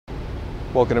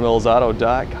Welcome to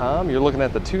millsauto.com. You're looking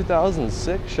at the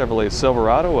 2006 Chevrolet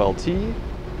Silverado LT,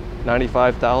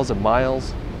 95,000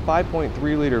 miles,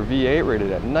 5.3 liter V8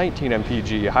 rated at 19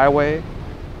 mpg highway.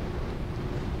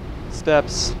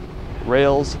 Steps,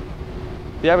 rails.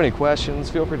 If you have any questions,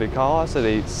 feel free to call us at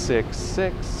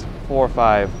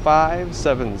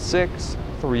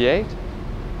 866-455-7638.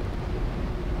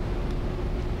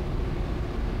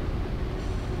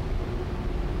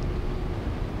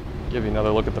 Give you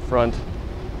another look at the front.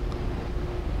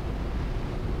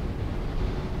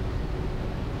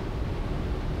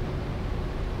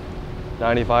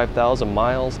 $95,000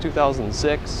 miles,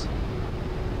 2006.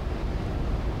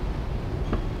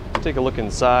 Take a look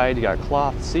inside. You got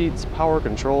cloth seats, power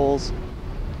controls.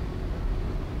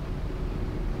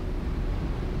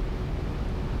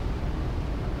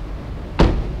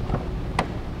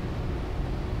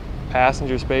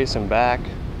 Passenger space in back.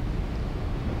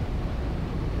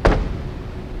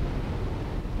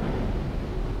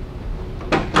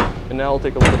 And now we'll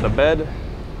take a look at the bed.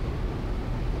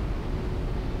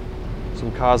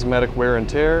 Some cosmetic wear and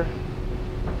tear,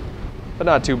 but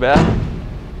not too bad.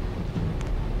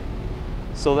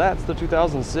 So that's the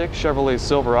 2006 Chevrolet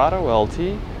Silverado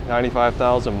LT,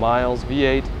 95,000 miles,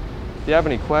 V8. If you have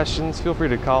any questions, feel free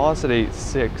to call us at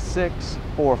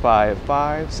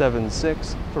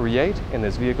 866-455-7638. And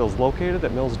this vehicle is located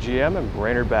at Mills GM in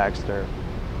Brainerd, Baxter.